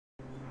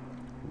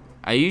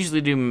I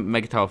usually do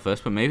Mega Tower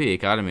first, but maybe the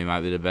Academy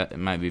might be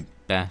might be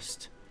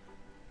best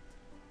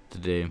to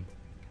do.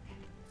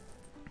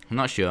 I'm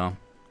not sure.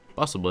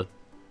 Possibly.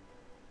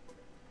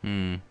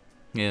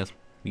 Yes.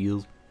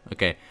 Yes.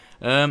 Okay.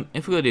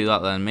 If we're gonna do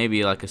that, then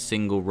maybe like a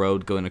single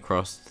road going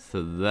across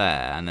to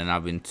there, and then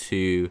having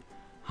 2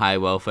 high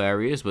wealth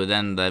areas. But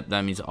then that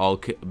means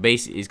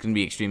basically it's gonna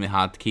be extremely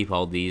hard to keep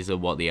all these at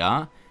what they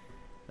are,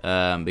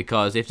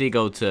 because if they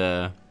go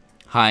to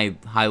high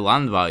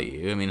land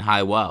value, I mean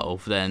high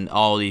wealth, then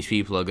all these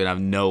people are gonna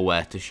have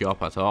nowhere to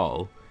shop at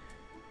all.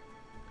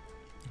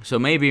 So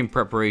maybe in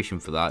preparation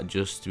for that,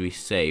 just to be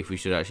safe, we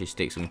should actually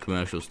stick some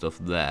commercial stuff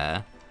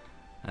there,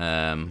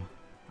 and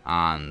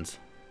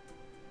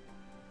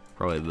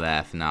probably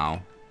there for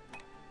now.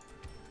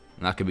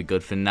 And that could be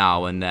good for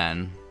now, and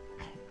then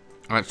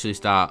actually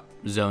start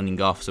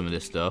zoning off some of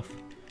this stuff.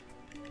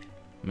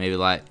 Maybe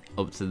like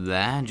up to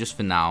there, just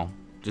for now,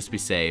 just to be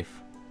safe.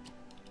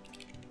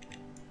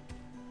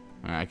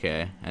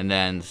 Okay, and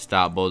then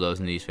start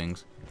bulldozing these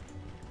things.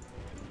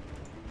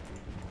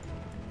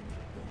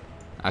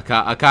 I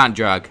can't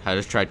drag. I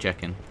just tried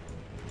checking.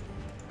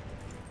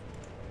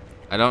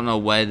 I don't know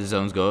where the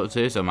zones go up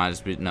to, so I might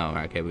just be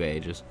okay. We got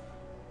ages.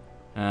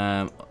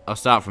 I'll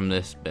start from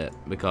this bit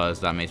because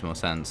that makes more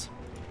sense.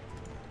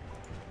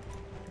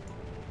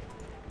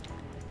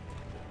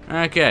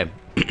 Okay.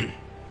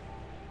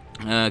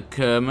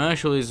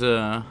 Commercial is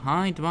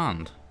high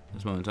demand at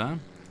this moment in time.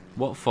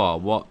 What for?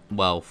 What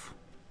wealth?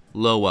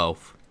 Low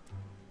wealth.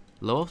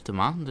 Low wealth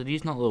demand? Are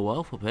these not low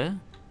wealth up here?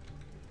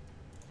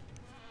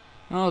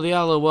 Oh, they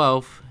are low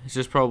wealth. It's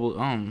just probably.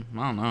 I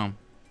don't know.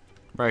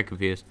 Very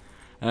confused.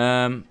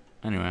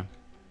 Anyway.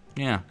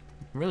 Yeah.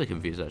 Really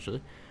confused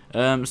actually.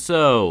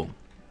 So.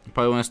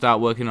 Probably want to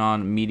start working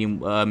on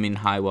medium,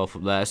 high wealth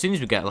up there. As soon as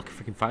we get like a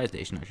freaking fire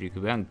station actually,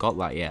 because we haven't got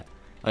that yet.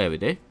 Oh yeah, we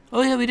do.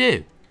 Oh yeah, we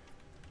do.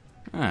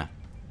 Ah.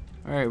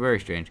 Very, very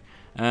strange.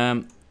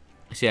 So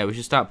yeah, we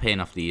should start paying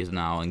off these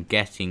now and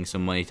getting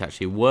some money to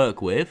actually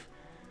work with.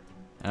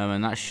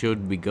 And that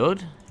should be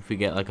good. If we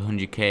get like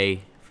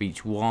 100k for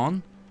each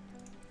one,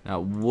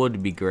 that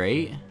would be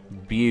great.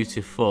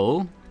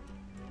 Beautiful.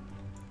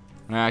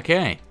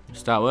 Okay,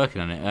 start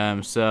working on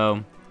it.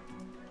 So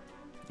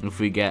if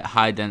we get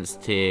high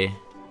density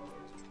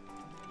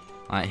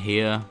like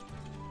here,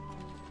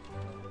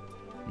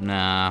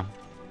 nah.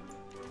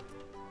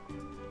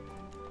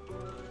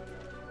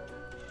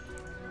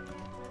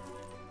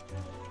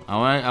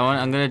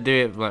 I'm gonna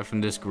do it like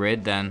from this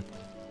grid, then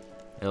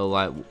it'll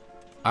like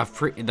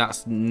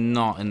that's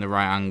not in the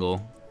right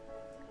angle.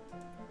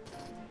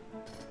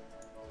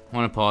 I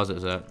want to pause it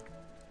a sec.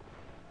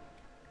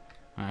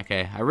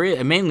 Okay,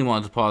 I mainly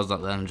wanted to pause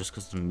that then just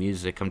because of the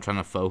music. I'm trying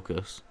to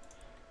focus.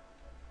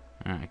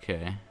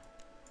 Okay.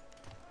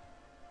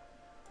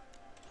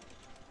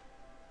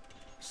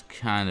 It's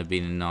kind of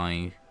been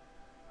annoying.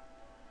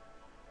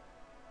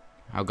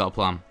 I've got a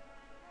plan.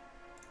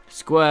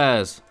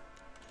 Squares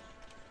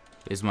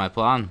is my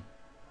plan.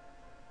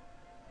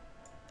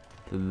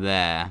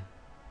 There.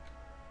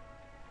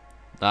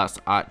 That's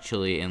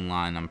actually in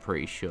line, I'm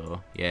pretty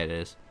sure. Yeah, it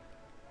is.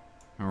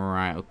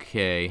 Alright,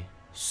 okay.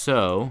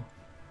 So,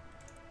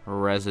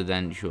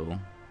 residential.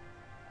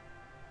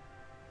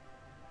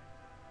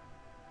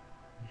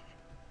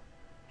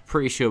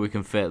 Pretty sure we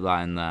can fit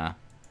that in there.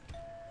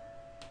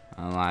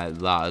 And like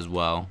that as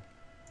well.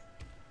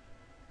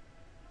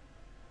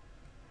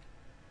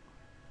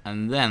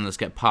 And then let's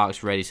get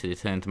parks ready to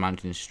turn to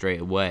mansions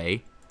straight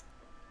away.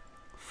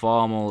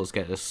 Formal, let's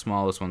get the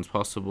smallest ones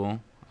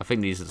possible. I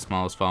think these are the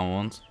smallest formal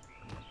ones.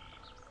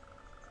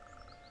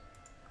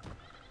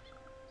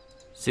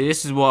 See,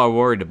 this is what I'm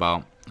worried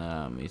about.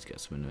 Let's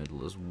get some in the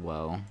middle as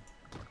well.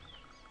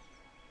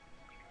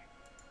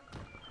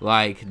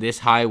 Like this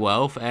high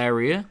wealth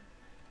area,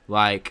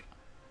 like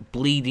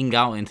bleeding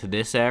out into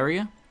this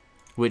area,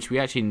 which we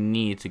actually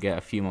need to get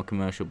a few more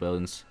commercial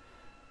buildings,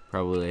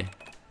 probably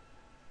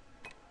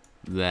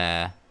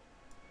there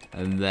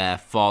and there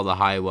for the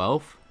high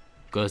wealth,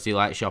 because they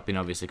like shopping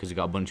obviously because they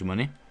got a bunch of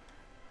money.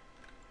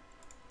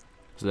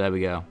 So there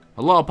we go.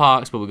 A lot of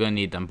parks, but we're going to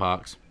need them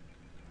parks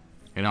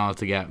in order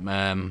to get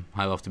high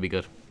wealth to be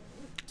good.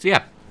 So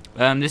yeah,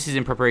 this is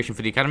in preparation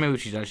for the academy,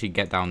 which is actually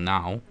get down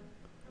now.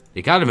 The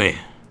academy.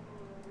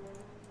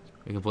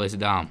 We can place it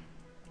down.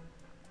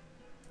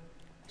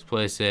 Let's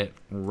place it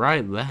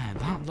right there.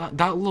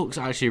 That looks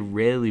actually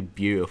really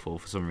beautiful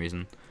for some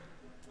reason.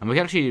 And we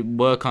can actually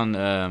work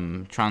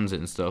on transit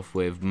and stuff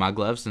with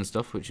maglevs and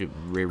stuff, which is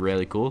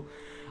really cool.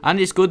 And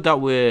it's good that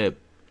we're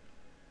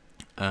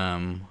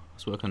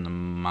let's work on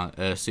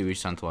the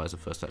sewage sanitizer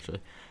first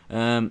actually.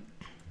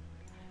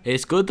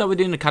 It's good that we're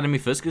doing academy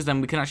first, because then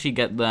we can actually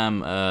get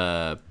them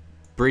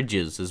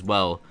bridges as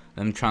well,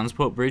 them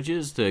transport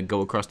bridges to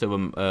go across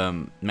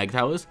to mega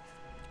towers.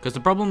 Because the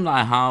problem that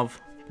I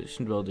have,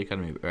 build the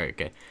academy, right?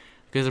 Okay.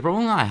 Because the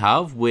problem that I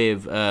have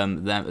with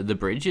the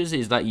bridges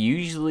is that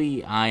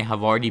usually I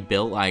have already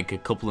built like a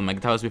couple of mega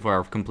towers before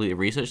I've completely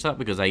researched that,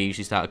 because I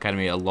usually start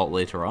academy a lot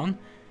later on.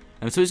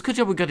 And so it's a good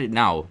job we got it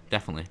now.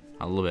 Definitely,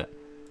 I love it.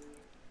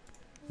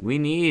 We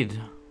need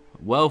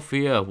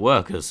wealthier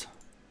workers.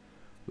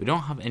 We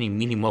don't have any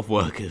medium wealth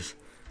workers.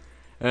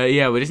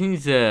 Yeah, we just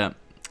need to...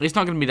 It's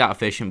not going to be that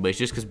efficient, but it's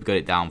just because we got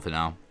it down for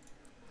now.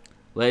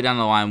 Later down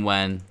the line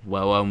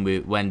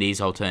when these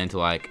all turn into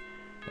like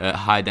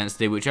high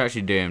density, which are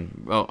actually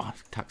doing... Oh,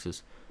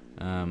 taxes.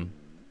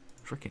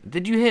 Freaking...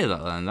 Did you hear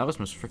that then? That was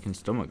my freaking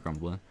stomach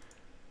grumbling.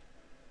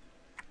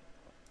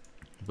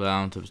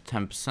 Down to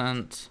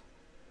 10%.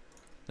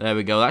 There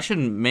we go. That should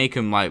make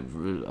them like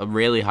a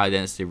really high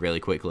density really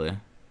quickly.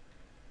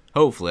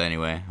 Hopefully,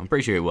 anyway. I'm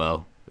pretty sure it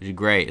will. Which is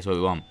great. It's what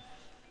we want.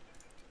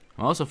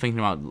 I'm also thinking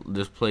about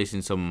just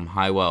placing some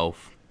high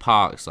wealth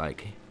parks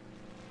like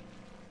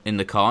in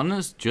the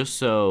corners, just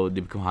so they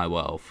become high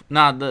wealth.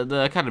 Nah,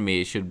 the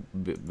academy should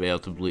be able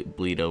to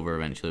bleed over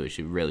eventually, which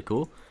is really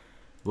cool.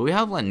 But we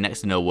have like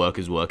next to no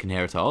workers working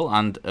here at all,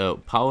 and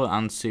power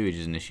and sewage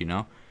is an issue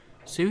now.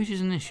 Sewage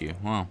is an issue.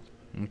 Wow.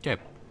 Okay.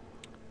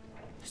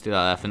 Let's do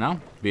that there for now.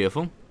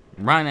 Beautiful.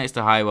 Right next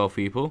to high wealth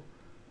people.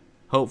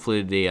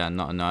 Hopefully they are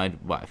not annoyed.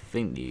 But I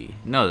think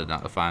no, they're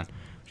not. They're fine.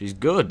 Which is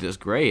good. That's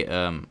great.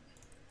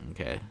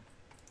 Okay.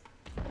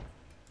 In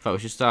fact, we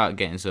should start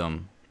getting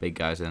some big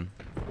guys in.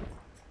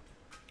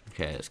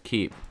 Okay, let's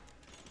keep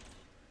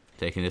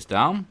taking this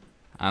down.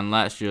 And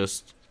let's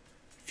just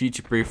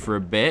future-proof for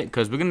a bit,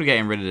 because we're going to be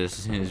getting rid of this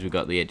as soon as we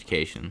got the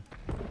education.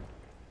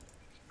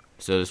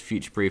 So there's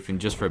future-proofing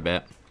just for a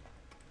bit.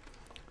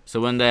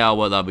 So when they are,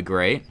 well, that'll be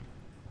great.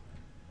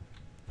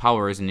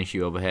 Power is an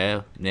issue over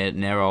here,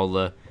 near all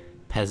the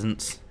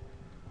peasants.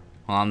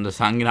 While I'm just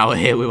hanging out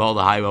here with all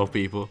the high wealth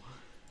people.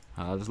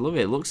 I just love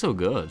it. It looks so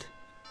good.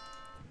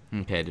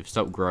 Okay, they've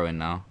stopped growing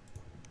now,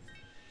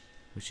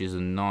 which is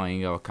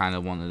annoying. I kind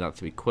of wanted that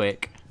to be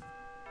quick.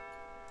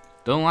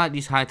 Don't like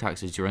these high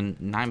taxes. You're on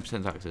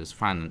 9% taxes.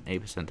 Fine,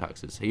 8%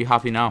 taxes. Are you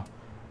happy now?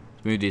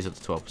 Let's move these up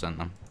to 12%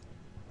 then.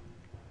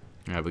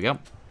 There we go.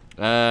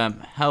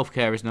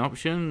 Healthcare is an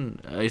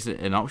option. Is it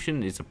an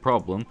option? It's a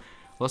problem.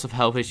 Lots of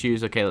health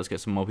issues. Okay, let's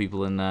get some more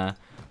people in there.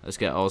 Let's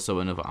get also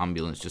another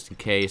ambulance just in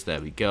case.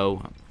 There we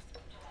go.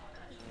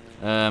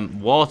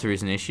 Water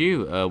is an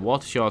issue.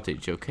 Water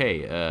shortage.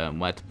 Okay,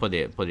 where to put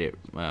it? Put it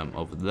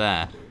over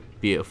there.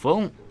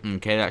 Beautiful.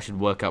 Okay, that should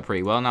work out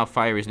pretty well. Now,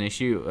 fire is an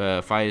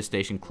issue. Fire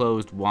station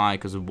closed. Why?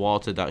 Because of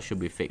water. That should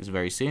be fixed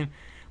very soon.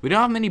 We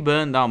don't have many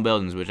burned down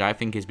buildings, which I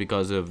think is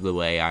because of the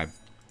way I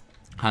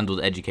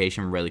handled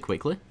education really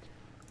quickly.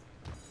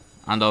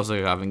 And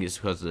also, I think it's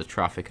because of the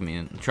traffic. I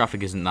mean,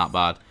 traffic isn't that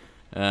bad.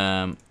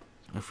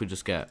 If we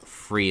just get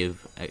 3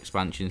 of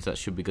expansions, that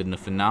should be good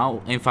enough for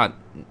now. In fact,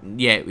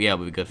 yeah, it'll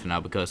be good for now,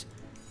 because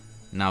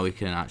now we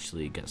can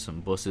actually get some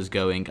buses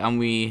going. And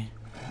we...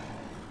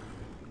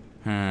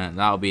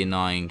 that'll be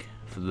annoying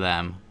for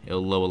them.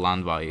 It'll lower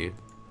land value.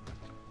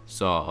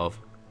 Sort of.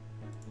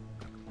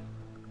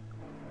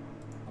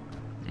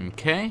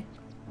 Okay.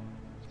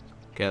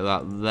 Get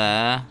that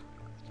there.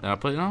 Did I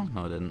put it on?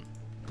 No, I didn't.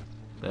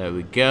 There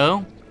we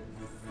go.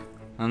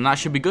 And that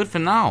should be good for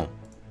now.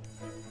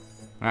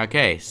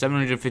 Okay,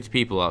 750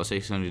 people out of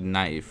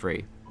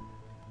 693.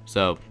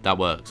 So, that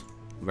works.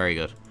 Very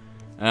good.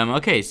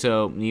 Okay,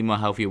 so, need more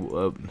healthier,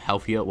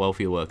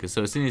 wealthier workers.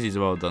 So, as soon as these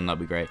are all done,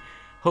 that'll be great.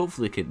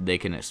 Hopefully, they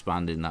can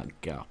expand in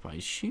that gap. I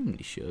assume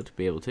they should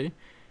be able to.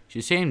 It's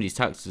a shame these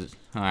taxes...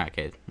 Alright,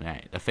 okay.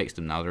 Alright, I fixed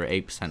them now. They're at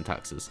 8%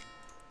 taxes.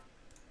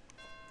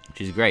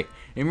 Which is great.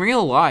 In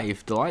real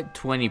life, they're like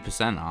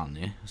 20%, aren't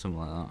they?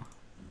 Something like that.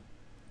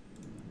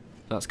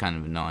 That's kind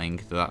of annoying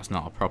that that's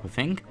not a proper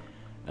thing.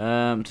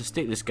 To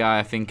stick this guy,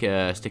 I think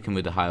sticking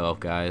with the high wealth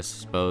guys,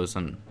 I suppose.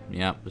 And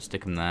yeah, we'll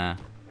stick him there.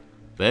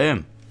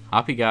 Boom.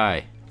 Happy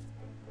guy.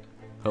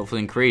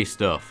 Hopefully increase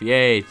stuff.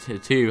 Yay,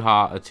 two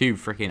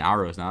freaking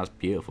arrows now. That's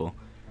beautiful.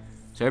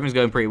 So everything's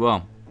going pretty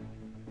well.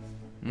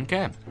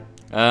 Okay.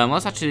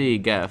 Let's actually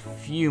get a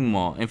few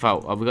more. In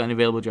fact, have we got any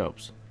available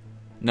jobs?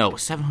 No,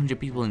 700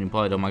 people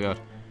unemployed. Oh my god.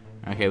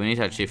 Okay, we need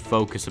to actually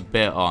focus a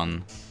bit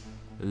on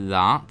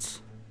that.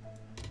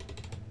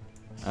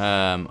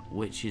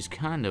 Which is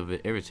kind of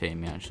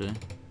irritating me, actually.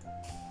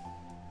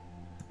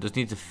 Just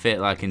need to fit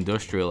like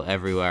industrial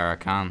everywhere I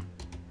can.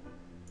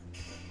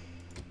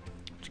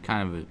 It's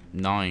kind of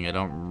annoying. I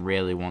don't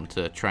really want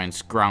to try and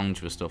scrounge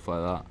for stuff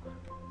like that.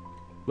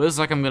 But it's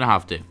like I'm gonna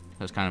have to.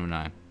 That's kind of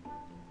annoying.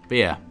 But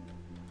yeah,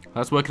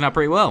 that's working out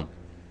pretty well.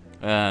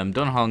 Don't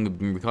know how long I've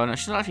been recording. I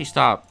should actually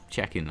start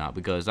checking that,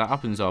 because that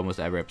happens almost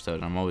every episode.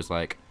 And I'm always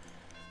like,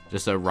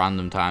 just at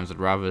random times, I'd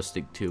rather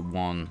stick to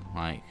one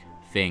like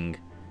thing.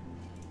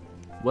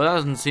 Well, that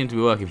doesn't seem to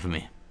be working for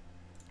me.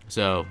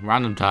 So,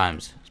 random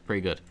times. It's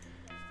pretty good.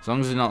 As long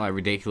as it's not like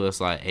ridiculous,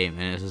 like 8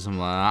 minutes or something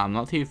like that, I'm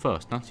not too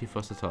fussed. Not too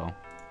fussed at all.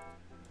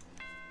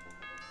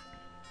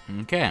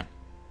 Okay.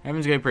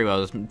 Everything's going pretty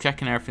well. Just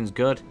checking everything's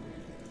good.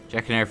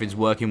 Checking everything's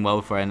working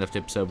well before I end the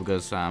episode,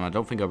 because I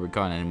don't think I'll be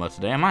recording anymore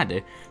today. I might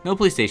do. No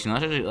police station.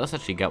 Let's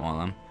actually get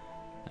one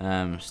of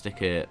them.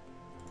 Stick it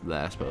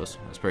there, I suppose.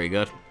 That's pretty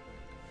good.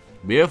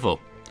 Beautiful.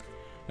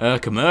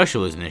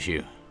 Commercial is an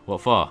issue.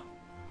 What for?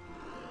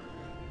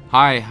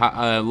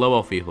 Low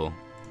wealth people.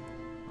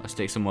 Let's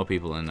stick some more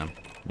people in them.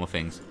 More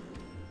things.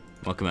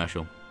 More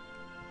commercial.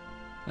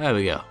 There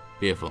we go.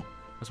 Beautiful.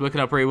 That's working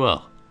out pretty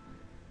well.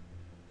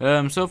 So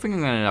I think I'm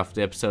going to end off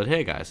the episode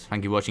here, guys.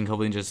 Thank you for watching.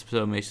 Hopefully you enjoyed this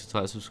episode. Make sure to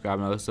like, subscribe,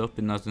 and all that stuff.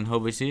 And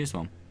hopefully see you this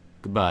one.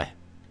 Goodbye.